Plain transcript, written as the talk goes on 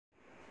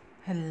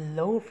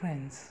Hello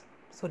friends.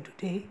 So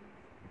today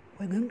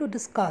we're going to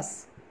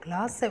discuss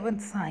class 7th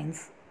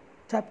science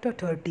chapter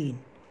 13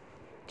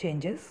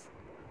 changes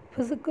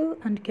physical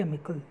and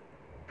chemical.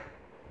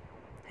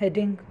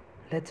 Heading,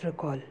 let's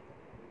recall.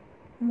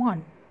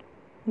 1.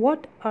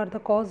 What are the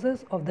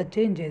causes of the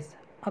changes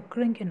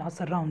occurring in our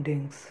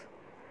surroundings?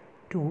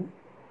 2.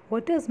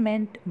 What is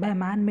meant by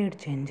man-made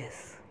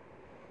changes?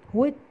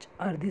 Which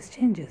are these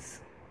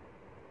changes?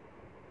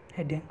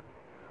 Heading,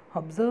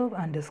 observe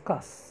and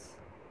discuss.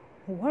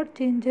 What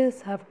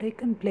changes have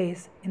taken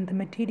place in the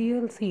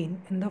material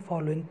seen in the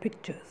following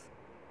pictures?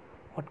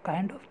 What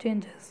kind of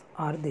changes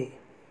are they?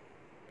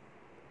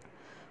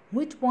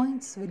 Which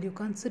points will you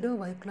consider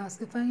while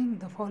classifying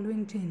the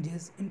following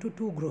changes into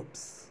two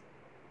groups?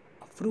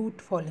 A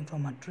fruit falling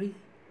from a tree,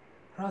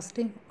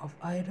 rusting of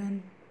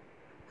iron,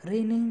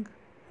 raining,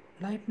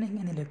 lightning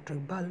an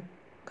electric bulb,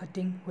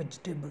 cutting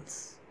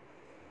vegetables.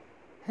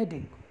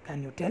 Heading,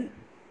 can you tell?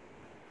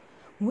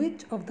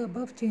 Which of the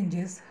above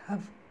changes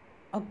have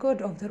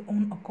occurred of their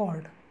own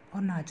accord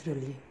or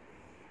naturally?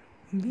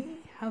 We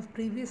have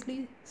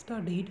previously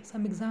studied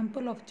some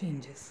example of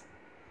changes.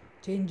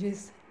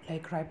 Changes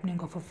like ripening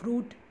of a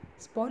fruit,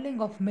 spoiling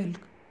of milk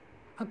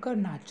occur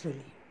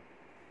naturally.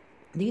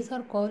 These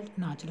are called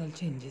natural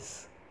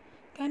changes.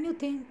 Can you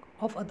think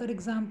of other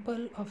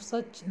example of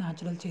such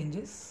natural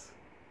changes?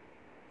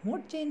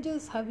 What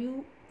changes have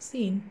you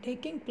seen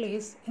taking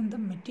place in the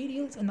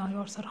materials in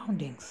your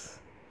surroundings?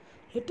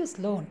 Let us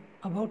learn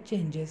about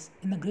changes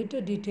in a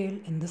greater detail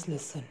in this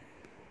lesson.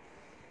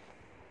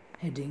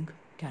 Heading,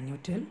 can you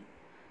tell?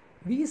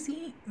 We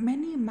see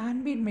many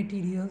man-made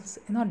materials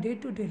in our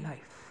day-to-day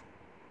life.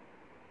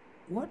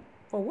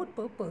 For what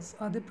purpose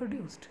are they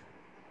produced?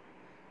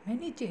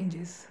 Many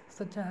changes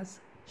such as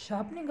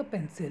sharpening a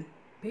pencil,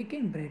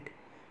 baking bread,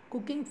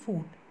 cooking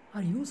food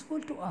are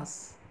useful to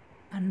us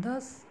and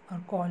thus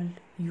are called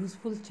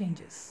useful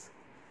changes.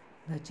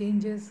 The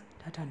changes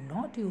that are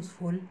not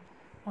useful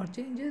or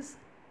changes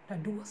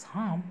that do us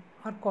harm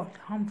are called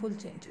harmful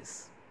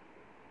changes.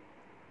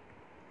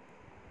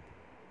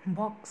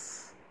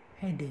 Box.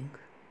 Heading,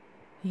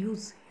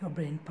 use your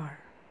brain power.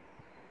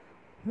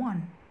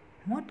 1.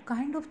 What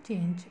kind of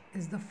change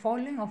is the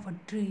falling of a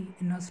tree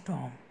in a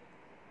storm?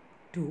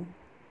 2.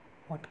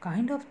 What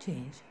kind of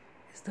change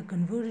is the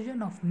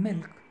conversion of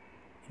milk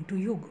into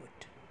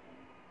yogurt?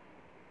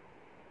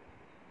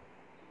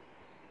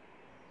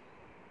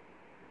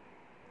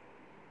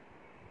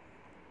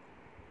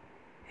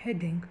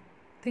 Heading,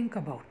 think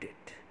about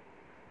it.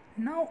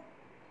 Now,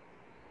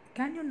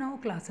 can you now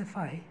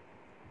classify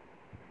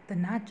the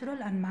natural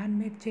and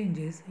man-made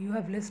changes you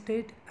have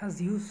listed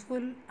as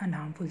useful and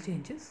harmful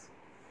changes?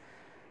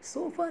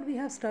 So far we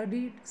have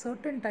studied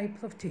certain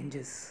types of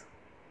changes.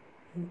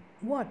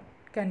 What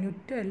can you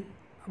tell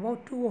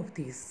about two of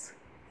these,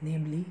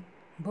 namely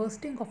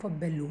bursting of a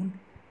balloon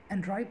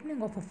and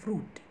ripening of a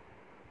fruit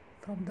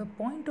from the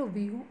point of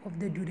view of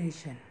their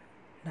duration,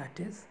 that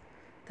is,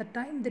 the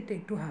time they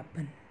take to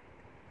happen?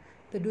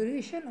 The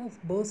duration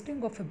of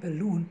bursting of a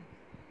balloon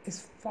is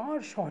far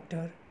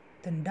shorter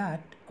than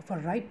that of a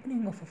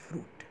ripening of a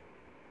fruit.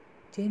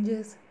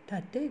 Changes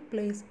that take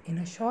place in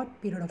a short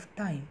period of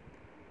time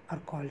are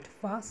called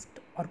fast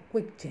or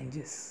quick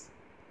changes,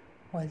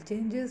 while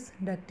changes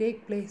that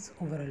take place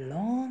over a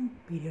long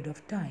period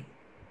of time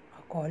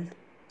are called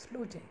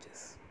slow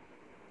changes.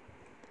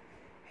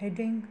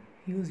 Heading,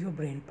 use your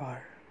brain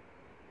power.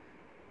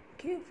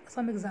 Give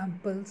some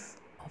examples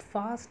of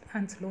fast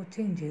and slow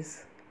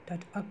changes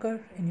that occur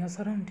in your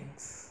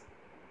surroundings.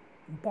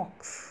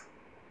 Box.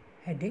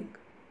 Heading,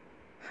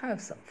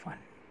 have some fun.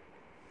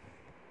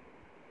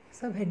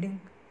 Subheading,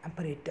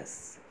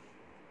 apparatus.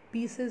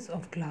 Pieces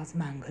of glass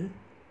bangle,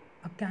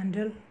 a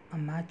candle, a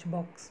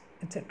matchbox,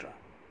 etc.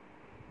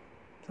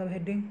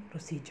 Subheading,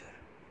 procedure.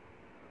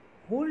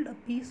 Hold a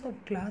piece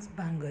of glass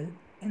bangle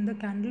in the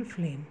candle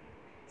flame,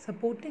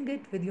 supporting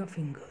it with your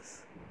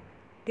fingers.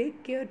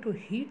 Take care to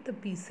heat the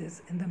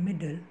pieces in the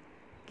middle,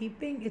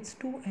 keeping its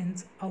two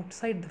ends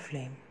outside the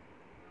flame.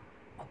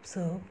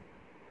 Observe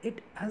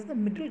it as the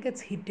middle gets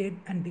heated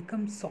and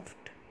becomes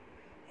soft.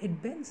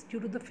 It bends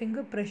due to the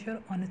finger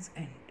pressure on its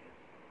end.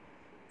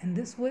 In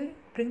this way,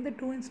 bring the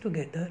two ends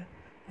together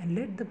and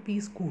let the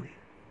piece cool.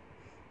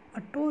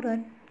 A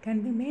toran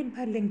can be made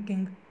by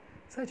linking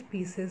such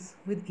pieces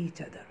with each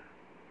other.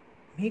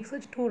 Make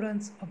such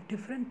torans of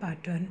different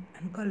pattern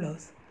and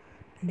colors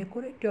and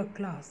decorate your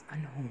class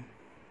and home.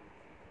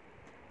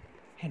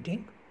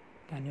 Heading,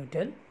 can you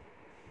tell?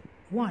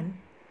 1.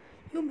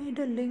 You made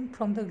a link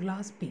from the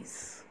glass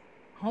piece.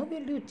 How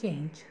will you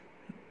change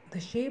the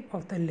shape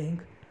of the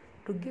link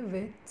to give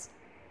it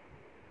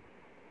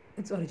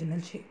its original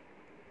shape?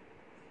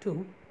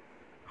 2.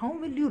 How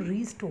will you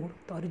restore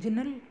the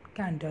original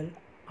candle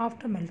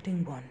after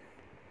melting one?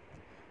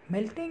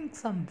 Melting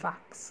some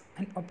wax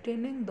and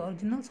obtaining the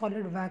original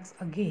solid wax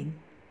again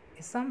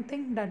is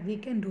something that we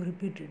can do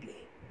repeatedly.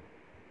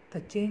 The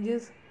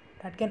changes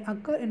that can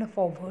occur in a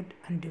forward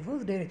and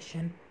reverse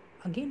direction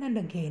again and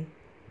again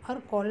are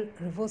called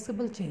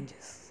reversible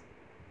changes.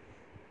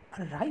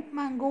 A ripe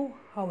mango,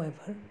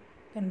 however,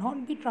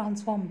 cannot be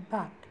transformed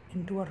back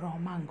into a raw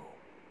mango.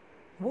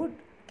 Wood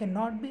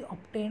cannot be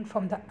obtained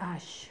from the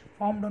ash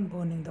formed on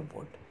burning the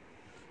wood.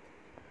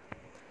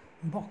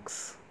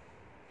 Box.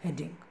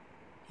 Heading.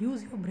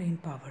 Use your brain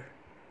power.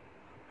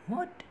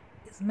 What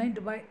is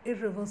meant by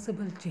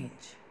irreversible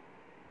change?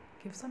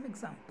 Give some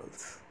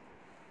examples.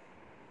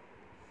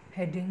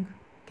 Heading.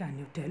 Can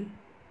you tell?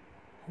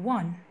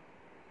 1.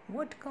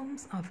 What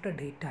comes after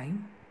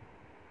daytime?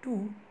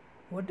 2.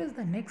 What is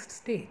the next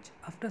stage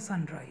after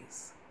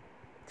sunrise?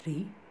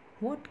 3.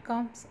 What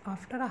comes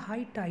after a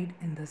high tide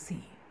in the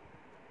sea?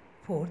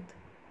 4th.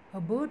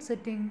 A bird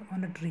sitting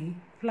on a tree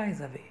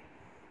flies away.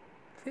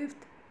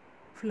 5th.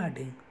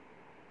 Flooding.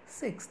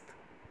 6th.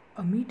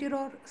 A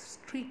meteor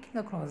streaking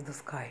across the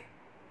sky.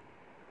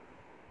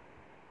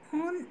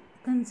 On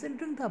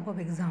considering the above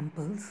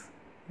examples,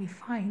 we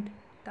find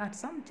that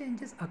some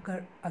changes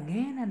occur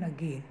again and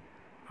again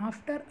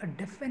after a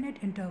definite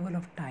interval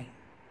of time.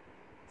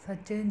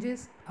 Such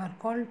changes are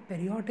called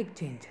periodic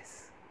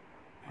changes.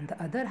 On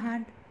the other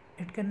hand,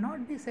 it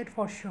cannot be said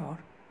for sure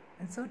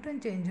and certain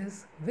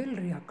changes will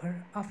reoccur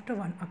after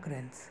one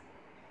occurrence.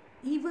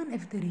 Even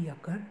if they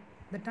reoccur,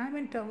 the time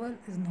interval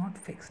is not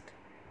fixed.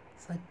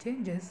 Such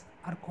changes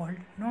are called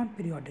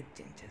non-periodic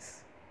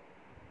changes.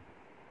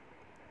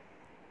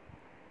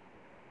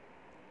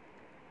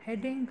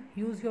 Heading.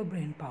 Use your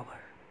brain power.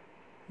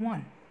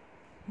 1.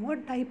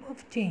 What type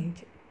of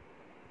change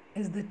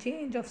is the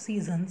change of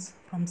seasons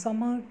from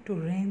summer to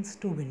rains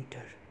to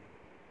winter?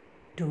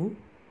 2.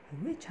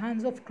 Which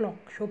hands of clock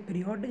show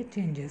periodic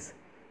changes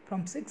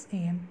from 6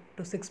 am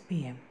to 6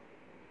 pm?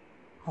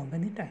 How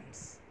many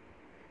times?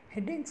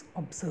 Headings.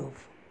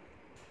 Observe.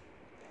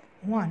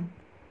 1.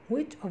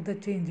 Which of the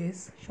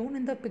changes shown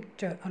in the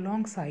picture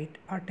alongside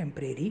are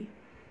temporary?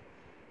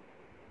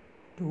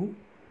 2.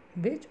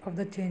 Which of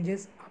the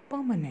changes are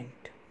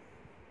permanent?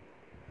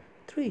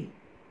 3.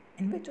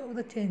 In which of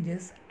the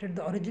changes did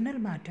the original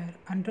matter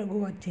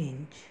undergo a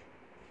change?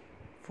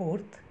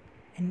 4th.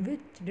 In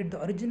which did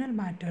the original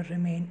matter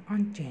remain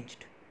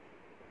unchanged?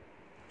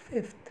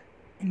 5th.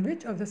 In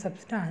which of the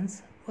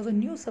substance was a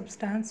new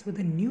substance with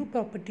a new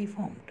property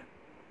formed?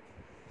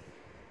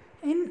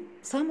 In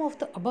some of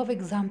the above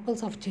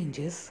examples of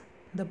changes,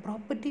 the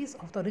properties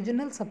of the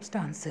original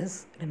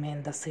substances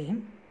remain the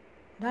same,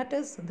 that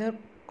is, their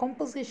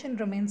composition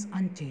remains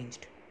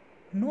unchanged.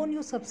 No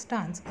new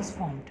substance is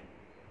formed.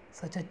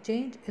 Such a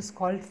change is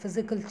called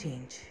physical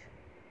change.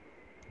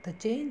 The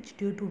change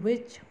due to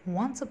which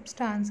one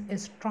substance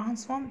is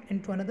transformed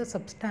into another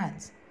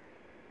substance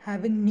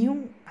having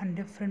new and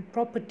different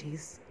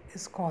properties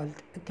is called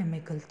a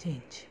chemical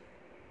change.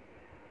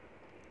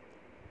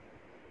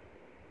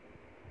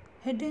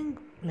 Heading.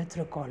 Let's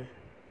recall.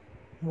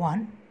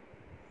 1.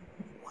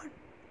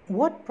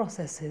 What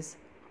processes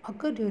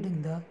occur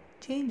during the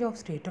change of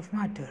state of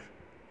matter?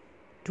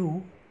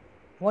 2.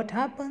 What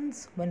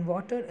happens when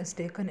water is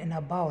taken in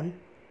a bowl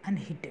and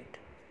heated?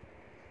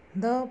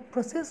 The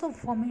process of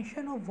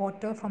formation of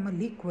water from a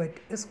liquid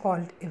is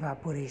called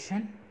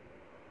evaporation.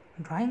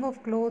 Drying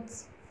of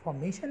clothes,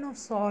 formation of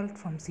salt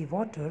from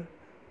seawater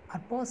are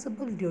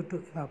possible due to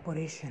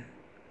evaporation.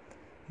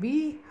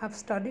 We have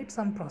studied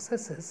some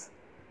processes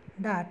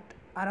that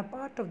are a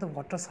part of the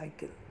water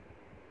cycle.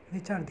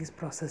 Which are these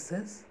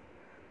processes?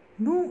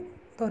 No,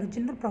 the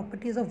original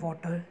properties of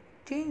water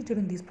change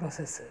during these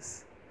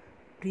processes.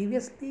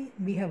 Previously,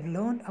 we have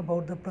learned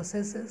about the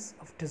processes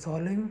of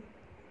dissolving,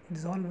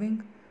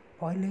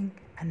 boiling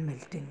and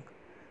melting.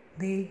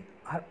 They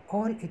are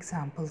all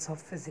examples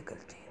of physical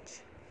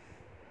change.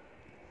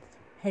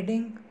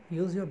 Heading.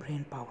 Use your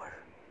brain power.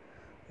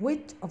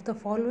 Which of the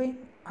following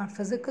are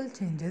physical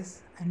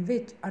changes and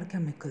which are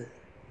chemical?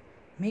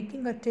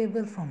 Making a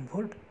table from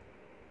wood,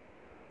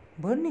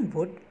 burning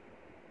wood,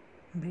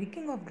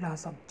 breaking of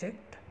glass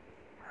object,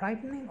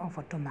 ripening of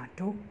a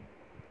tomato,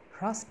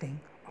 rusting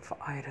of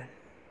iron.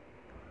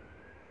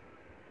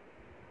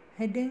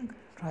 Heading.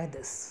 Try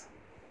this.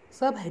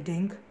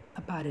 Subheading.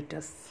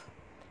 Apparatus.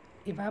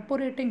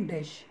 Evaporating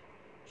dish,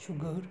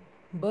 sugar,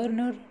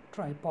 burner,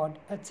 tripod,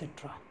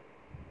 etc.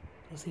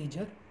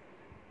 Procedure.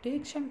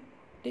 Take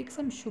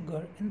some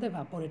sugar in the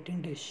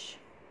evaporating dish.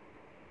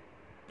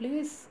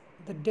 Place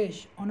the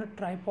dish on a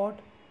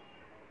tripod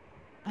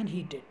and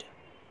heat it.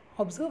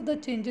 Observe the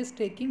changes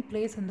taking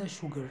place in the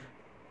sugar.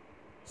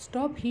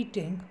 Stop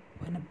heating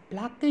when a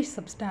blackish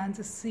substance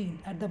is seen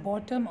at the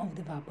bottom of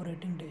the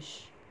evaporating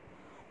dish.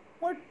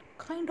 What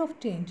kind of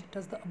change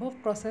does the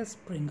above process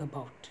bring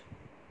about?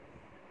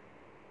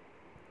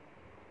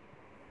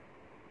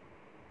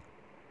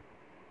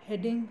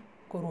 Heading.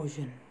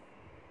 Corrosion.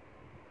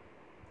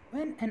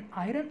 When an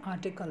iron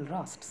article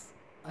rusts,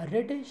 a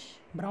reddish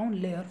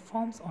brown layer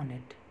forms on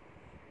it.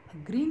 A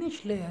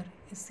greenish layer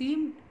is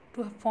seen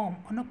to form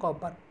on a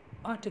copper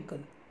article.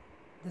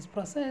 This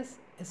process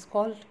is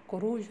called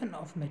corrosion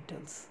of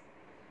metals.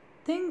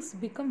 Things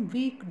become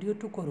weak due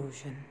to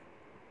corrosion.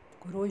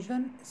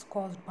 Corrosion is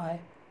caused by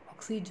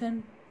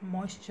oxygen,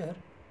 moisture,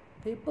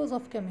 vapors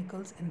of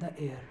chemicals in the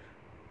air.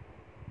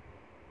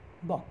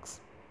 Box.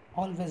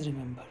 Always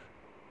remember,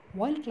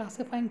 while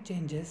classifying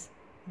changes,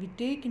 we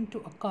take into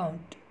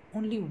account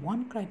only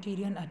one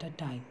criterion at a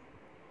time.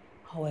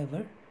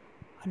 However,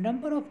 a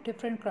number of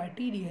different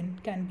criterion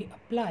can be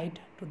applied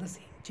to the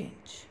same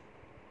change.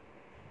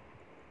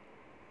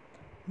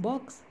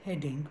 Box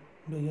heading,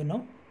 do you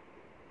know?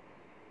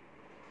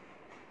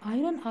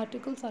 Iron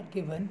articles are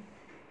given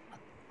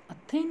a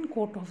thin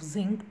coat of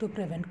zinc to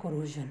prevent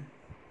corrosion.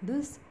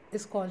 This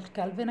is called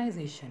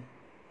galvanization.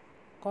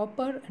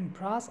 Copper and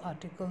brass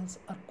articles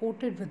are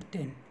coated with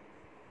tin.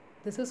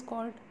 This is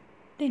called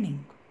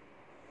tinning.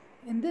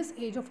 In this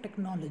age of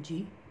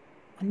technology,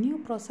 a new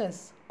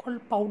process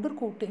called powder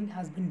coating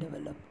has been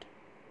developed.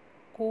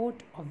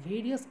 Coat of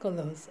various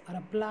colors are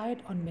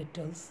applied on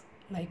metals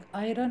like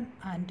iron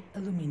and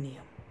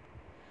aluminium.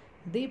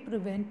 They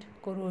prevent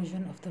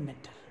corrosion of the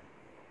metal.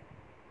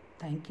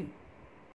 Thank you.